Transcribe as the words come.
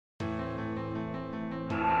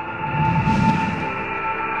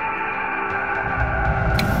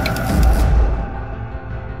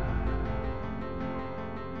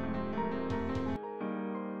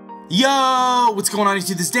Yo, what's going on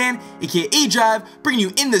YouTube? This is Dan, aka aDrive, bringing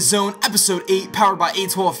you In The Zone, episode 8, powered by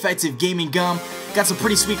A12 Effective Gaming Gum. Got some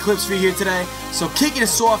pretty sweet clips for you here today. So kicking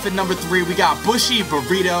us off at number 3, we got Bushy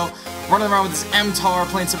Burrito, running around with his MTAR,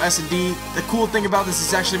 playing some S&D. The cool thing about this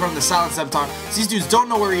is actually running the silence MTAR. So these dudes don't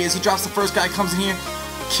know where he is. He drops the first guy, comes in here,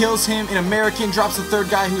 kills him in American, drops the third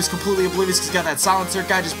guy who is completely oblivious because he's got that silencer.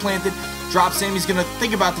 Guy just planted, drops him. He's going to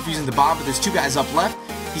think about defusing the bomb, but there's two guys up left.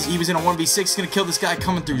 He was in a 1v6, gonna kill this guy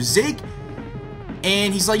coming through Zig.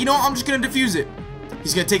 And he's like, you know what, I'm just gonna defuse it.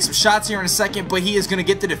 He's gonna take some shots here in a second, but he is gonna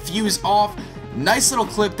get the defuse off. Nice little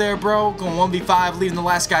clip there, bro. Going 1v5, leaving the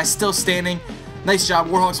last guy still standing. Nice job.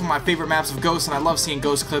 Warhawk's one of my favorite maps of Ghost, and I love seeing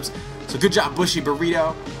Ghost clips. So good job, Bushy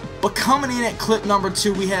Burrito. But coming in at clip number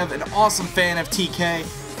 2, we have an awesome fan of TK.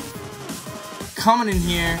 Coming in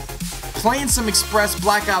here, playing some Express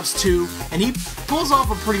Black Ops 2, and he pulls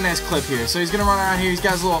off a pretty nice clip here. So he's gonna run around here. He's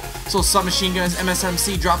got his little submachine gun, his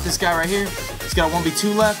MSMC. Drop this guy right here. He's got a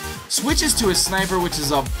 1v2 left. Switches to his sniper, which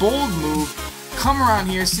is a bold move. Come around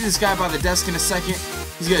here. See this guy by the desk in a second.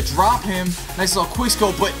 He's gonna drop him. Nice little quick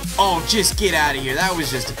scope, but oh, just get out of here. That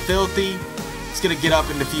was just filthy. He's gonna get up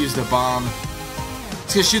and defuse the bomb.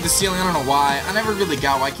 He's gonna shoot the ceiling. I don't know why. I never really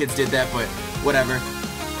got why kids did that, but whatever.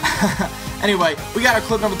 Anyway, we got our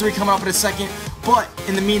clip number 3 coming up in a second. But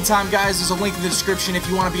in the meantime, guys, there's a link in the description if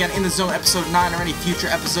you want to be on In The Zone episode 9 or any future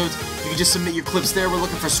episodes. You can just submit your clips there. We're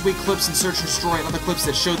looking for sweet clips and search and destroy and other clips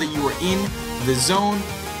that show that you were in the zone.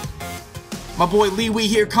 My boy Lee Wee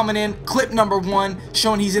here coming in. Clip number 1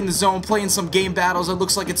 showing he's in the zone, playing some game battles. It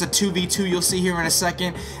looks like it's a 2v2. You'll see here in a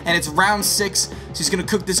second. And it's round 6. So he's going to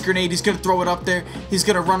cook this grenade. He's going to throw it up there. He's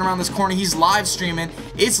going to run around this corner. He's live streaming.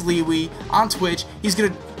 It's Lee Wee on Twitch. He's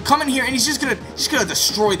going to come in here and he's just gonna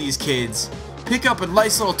destroy these kids. Pick up a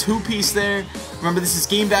nice little 2-piece there. Remember, this is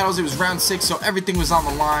game battles. It was round 6, so everything was on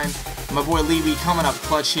the line. My boy Lee Wee coming up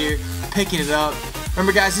clutch here, picking it up.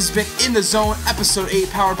 Remember, guys, this has been In The Zone, episode 8,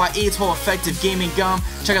 powered by A12 Effective Gaming Gum.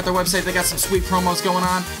 Check out their website. They got some sweet promos going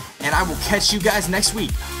on. And I will catch you guys next week.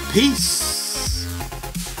 Peace.